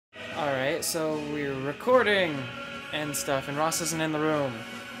Alright, so we're recording and stuff, and Ross isn't in the room.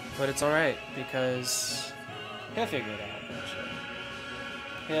 But it's alright, because he'll figure it out eventually.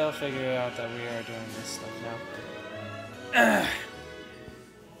 He'll figure out that we are doing this stuff now.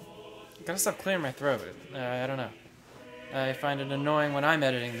 Gotta stop clearing my throat. I don't know. I find it annoying when I'm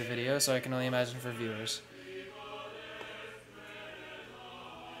editing the video, so I can only imagine for viewers.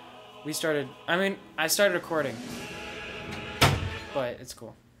 I started recording. But it's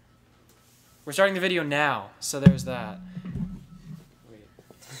cool. We're starting the video now, so there's that. Wait.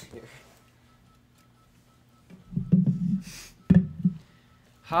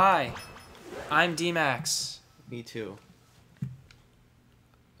 Hi, I'm Dmax. Me too.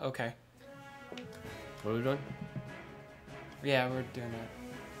 Okay. What are we doing? Yeah, we're doing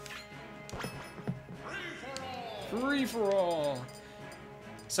that. Free for all.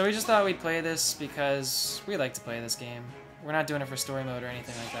 So we just thought we'd play this because we like to play this game. We're not doing it for story mode or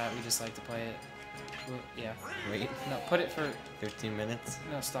anything like that. We just like to play it. Yeah. Wait. No, put it for 15 minutes?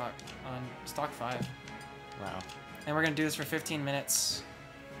 No, stock. On stock 5. Wow. And we're gonna do this for 15 minutes.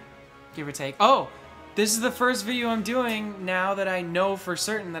 Give or take. Oh! This is the first video I'm doing now that I know for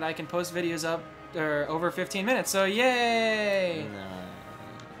certain that I can post videos up over 15 minutes. So yay! No.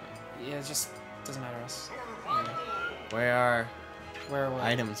 Yeah, it just doesn't matter to us. Yeah. Where are what?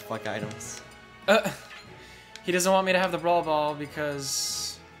 items? Fuck items. He doesn't want me to have the brawl ball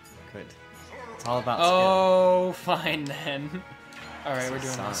because... Good. It's all about skill. Oh, fine then. Alright, we're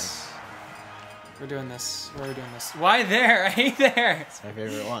doing Sonic. this. We're doing this. Where are we doing this? Why there? I hate there! It's my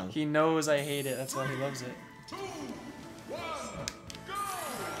favorite one. He knows I hate it. That's why he loves it.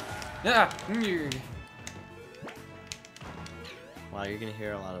 Yeah. Wow, you're gonna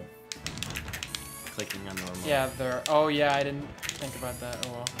hear a lot of clicking on the remote. Yeah, there. Oh yeah, I didn't think about that.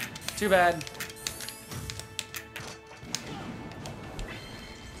 Oh well. Too bad.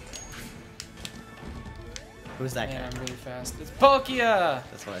 Who's that Man, guy? I'm really fast. It's Palkia!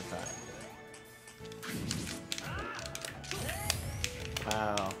 That's what I thought.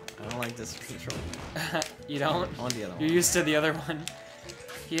 Wow, I don't like this control. You don't? I want the other one. You're used to the other one.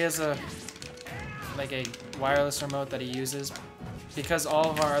 He has a wireless remote that he uses. Because all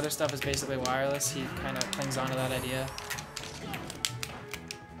of our other stuff is basically wireless, he kind of clings onto that idea.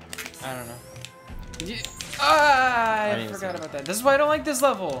 I don't know. I forgot about that. This is why I don't like this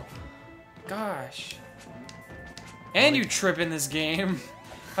level. Gosh. And you trip in this game.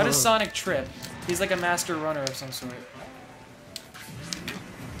 How does Sonic trip? He's like a master runner of some sort.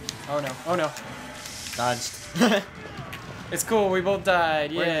 Oh no. Oh no. Dodged. It's cool, we both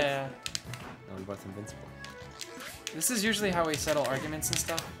died, Where yeah. No, we're both invincible. This is usually how we settle arguments and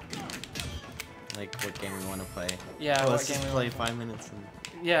stuff. Like what game we want to play. Yeah, Oh, what let's game just we play want. 5 minutes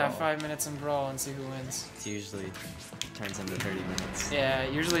and Yeah, Brawl. 5 minutes in Brawl and see who wins. It usually turns into 30 minutes. Yeah,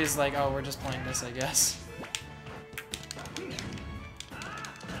 usually it's like, oh, we're just playing this, I guess.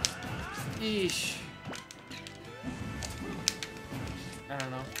 Eesh. I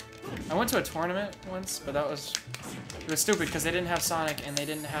don't know. I went to a tournament once, but it was stupid because they didn't have Sonic and they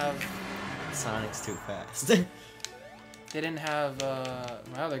didn't have Sonic's too fast. they didn't have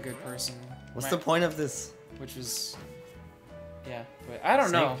my other good person. What's the point of this? Which was yeah, but I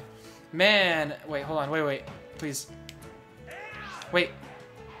don't know. Snake? Man, wait, hold on, wait, please. Wait.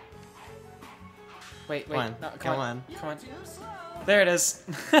 Come on, No, come on. Come on. There it is.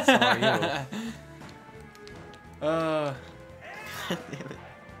 So are you. Uh, Damn it.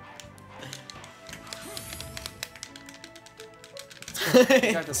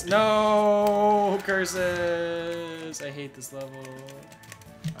 I got this. No curses. I hate this level.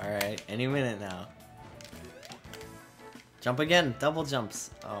 Alright, any minute now. Jump again, double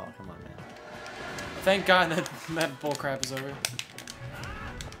jumps. Oh, come on, man. Thank God that bull crap is over.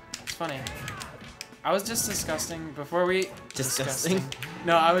 It's funny. I was just discussing before we Disgusting?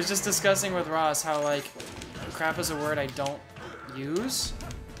 No, I was just discussing with Ross how like crap is a word I don't use.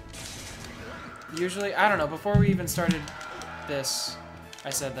 Usually, I don't know, before we even started this, I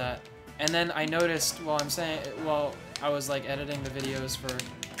said that. And then I noticed while I was like editing the videos for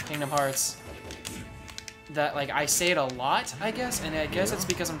Kingdom Hearts that like I say it a lot, I guess, and I guess it's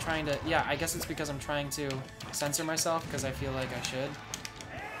because I'm trying to censor myself because I feel like I should.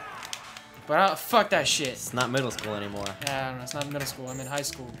 But fuck that shit. It's not middle school anymore. Yeah, I don't know. It's not middle school. I'm in high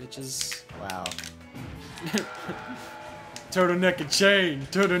school, bitches. Wow. Turtleneck and chain.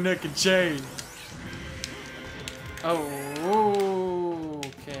 Turtleneck and chain. Oh,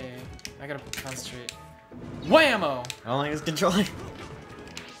 okay. I gotta concentrate. Whammo! I don't like this controller.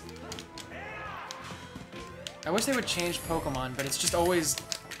 I wish they would change Pokemon, but it's just always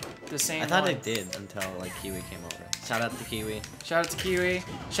the same I thought one. it did until like Kiwi came over. Shout out to Kiwi. Shout out to Kiwi.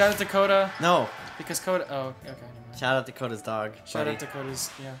 Shout out to Coda. No. Because Coda. Oh, okay. Never mind. Shout out to Coda's dog. Shout buddy, out to Coda's.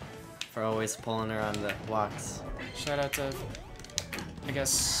 Yeah. for always pulling her on the walks. Shout out to. I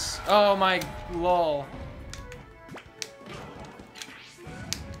guess. Oh my lol.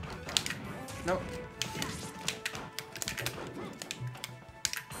 Nope.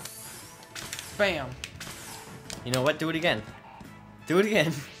 Bam. You know what? Do it again. Do it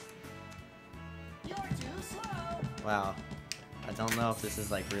again. Wow. I don't know if this is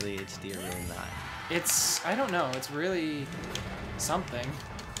like really HD or really not. It's. I don't know. It's really something.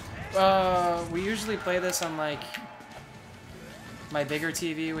 We usually play this on like my bigger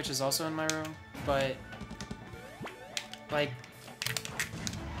TV, which is also in my room, but like.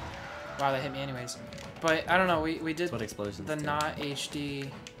 Wow, that hit me anyways. But I don't know. We did That's what explosions the do. not HD.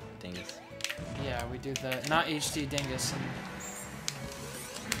 Dingus. Yeah, we do the not HD dingus. And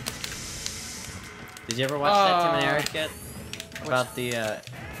Did you ever watch that Tim and Eric yet? About the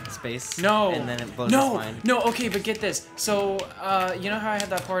space? No. And then it blows his mind? No. Okay, but get this. So you know how I had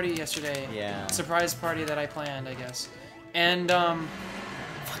that party yesterday? Yeah. Surprise party that I planned, I guess. And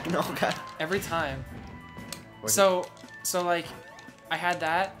Fuck no, God. every time. Where's So like, I had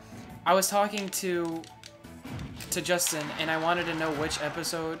that. I was talking to Justin, and I wanted to know which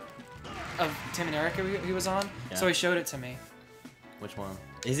episode of Tim and Eric he was on. Yeah. So he showed it to me. Which one?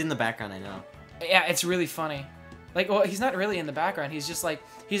 He's in the background, I know. Yeah, it's really funny. Like, well, he's not really in the background. He's just like,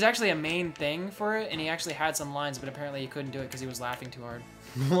 he's actually a main thing for it, and he actually had some lines, but apparently he couldn't do it because he was laughing too hard.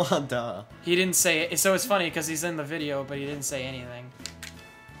 Well, duh. He didn't say it, so it's funny because he's in the video, but he didn't say anything.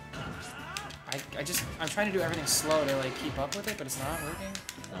 I'm trying to do everything slow to like keep up with it, but it's not working.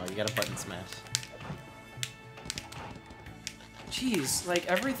 No, you got a button smash. Jeez, like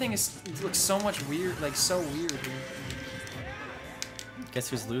everything looks so much weird, like so weird here. Guess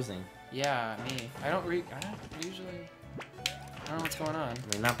who's losing? Yeah, me. I don't usually. I don't know what's going on.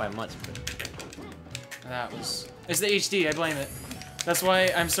 I mean, not by much, but... It's the HD, I blame it. That's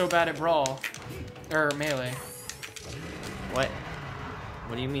why I'm so bad at Brawl. Or Melee. What?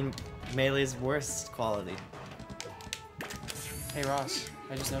 What do you mean Melee's worst quality? Hey Ross,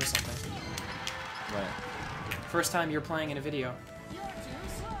 I just noticed something. What? First time you're playing in a video.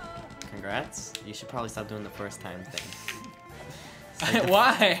 Congrats. You should probably stop doing the first time thing.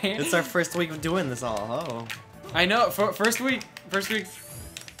 Why? It's our first week of doing this all. Oh. I know. First week. First, we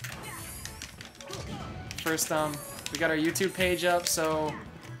got our YouTube page up. So,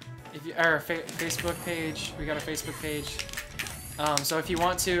 if you our Facebook page, we got our Facebook page. So if you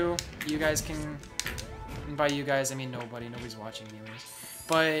want to, you guys can. And by you guys, I mean nobody. Nobody's watching anyways.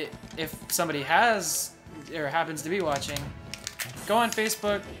 But if somebody has or happens to be watching, go on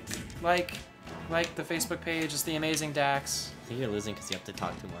Facebook, like the Facebook page. It's the Amazing Dax. I think you're losing because you have to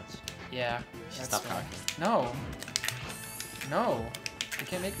talk too much. Yeah. You should That's stop fair. talking. No. No. You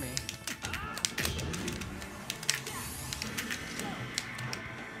can't make me.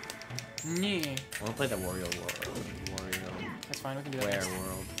 Nee. I want to play the Wario World. That's fine, we can do that Where next.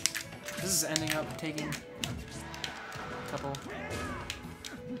 World. This is ending up taking a couple.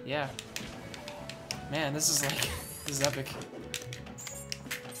 Yeah. Man, this is like, this is epic.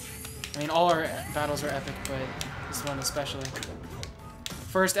 I mean, all our battles are epic, but this one especially.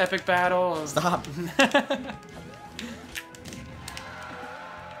 First epic battle. Stop. This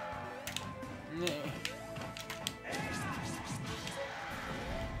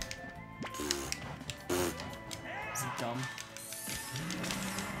is dumb.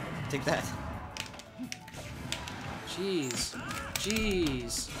 Take that. Jeez.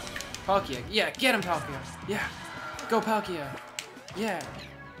 Jeez. Palkia. Yeah, get him, Palkia. Yeah. Go, Palkia. Yeah.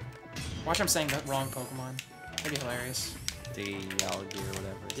 Watch I'm saying the wrong Pokemon. That'd be hilarious. The Algae or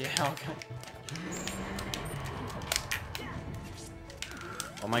whatever. Yeah, okay.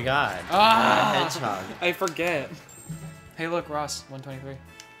 Oh my god. Ah! A hedgehog. I forget. Hey, look, Ross, 123.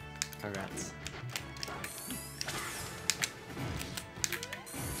 Congrats.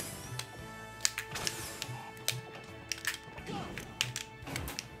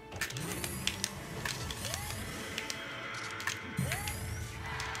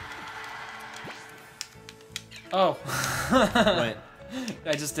 Oh. What?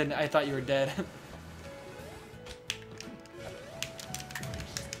 I just didn't. I thought you were dead.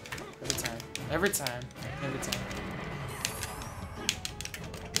 Every time. Every time. Every time.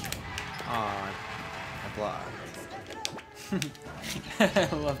 Aw, I blocked.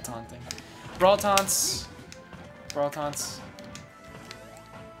 I love taunting. Brawl taunts. Brawl taunts.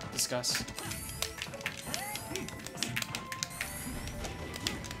 Discuss.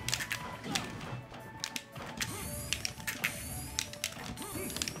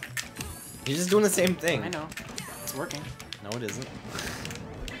 You're just doing the same thing. I know. It's working. No, it isn't.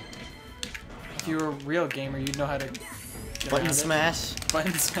 If you were a real gamer, you'd know how to get Button around smash. it.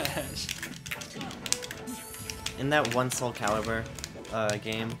 Button smash. In that one Soul Calibur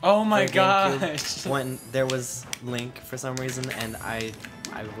game. Oh my for GameCube, gosh. when there was Link for some reason, and I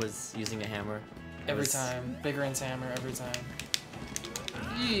was using a hammer. Every time. Bigger hammer every time.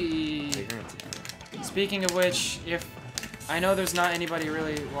 Yee. Bigger Speaking of which, if I know there's not anybody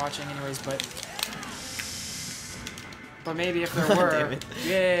really watching anyways, but maybe if there were, Damn it.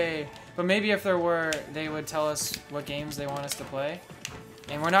 yay! But maybe if there were, they would tell us what games they want us to play.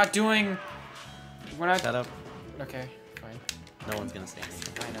 And we're not. Shut up. Okay, fine. No one's gonna say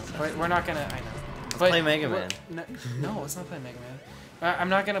anything. I know, but we're not gonna. I know. Let's But play Mega Man. No, let's not play Mega Man. I'm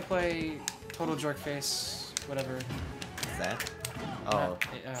not gonna play Total Jerk Face, whatever. What's that? I'm Oh. not,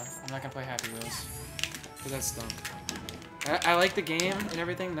 I'm not gonna play Happy Wheels. Because that's dumb. I like the game and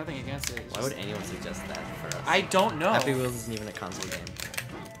everything, nothing against it. Why would anyone suggest that for us? I don't know. Happy Wheels isn't even a console game.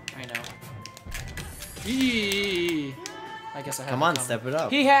 I know. Eee. I guess I had Come it on, coming. step it up.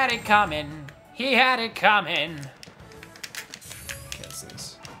 He had it coming. He had it coming. Okay, let's do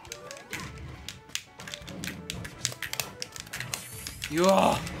this.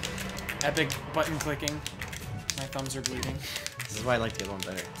 Yo! Epic button clicking. My thumbs are bleeding. This is why I like the other one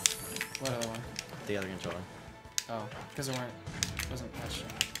better. What other one? The other controller. Oh, because it wasn't touched.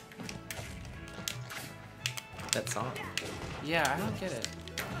 That song. Yeah, I don't get it.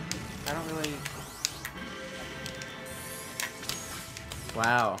 I don't really.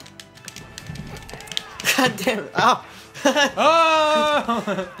 Wow. God damn it. Oh!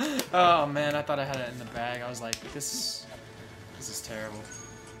 Oh! Oh man, I thought I had it in the bag. I was like, this is terrible.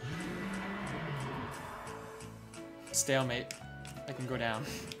 Stalemate. I can go down.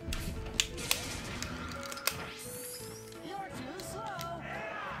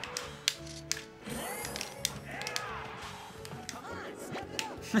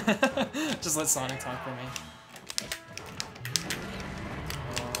 Just let Sonic talk for me.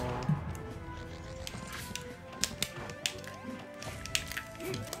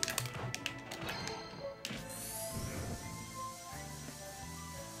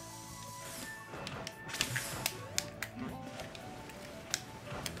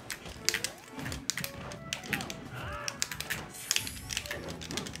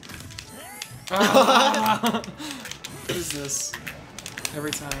 Oh. What is this?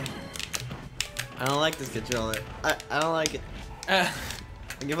 Every time. I don't like this controller. I don't like it. I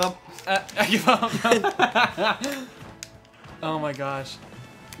give up. I give up. Oh my gosh,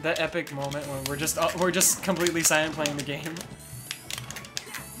 that epic moment when we're just completely silent playing the game.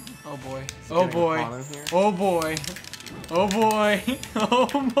 Oh boy. Oh boy. Oh boy. Oh boy.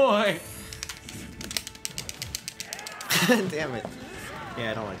 Oh boy. Damn it.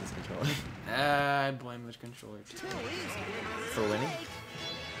 Yeah, I don't like this controller. I blame the controller too. For winning?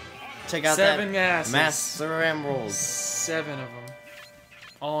 Check out Seven that asses. Master Emeralds. 7 of them.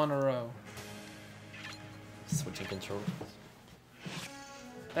 All in a row. Switching controls.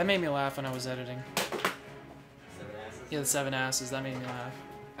 That made me laugh when I was editing. 7 asses? Yeah, the 7 asses. That made me laugh.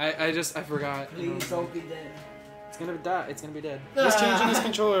 I forgot. Please don't be dead. It's gonna die. It's gonna be dead. He's changing his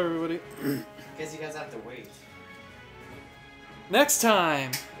controller, everybody. Guess you guys have to wait. Next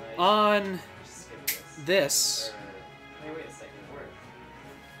time Right. on Just skip this. this. Wait a second.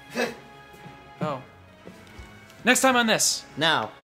 Where? Oh. Next time on this. Now.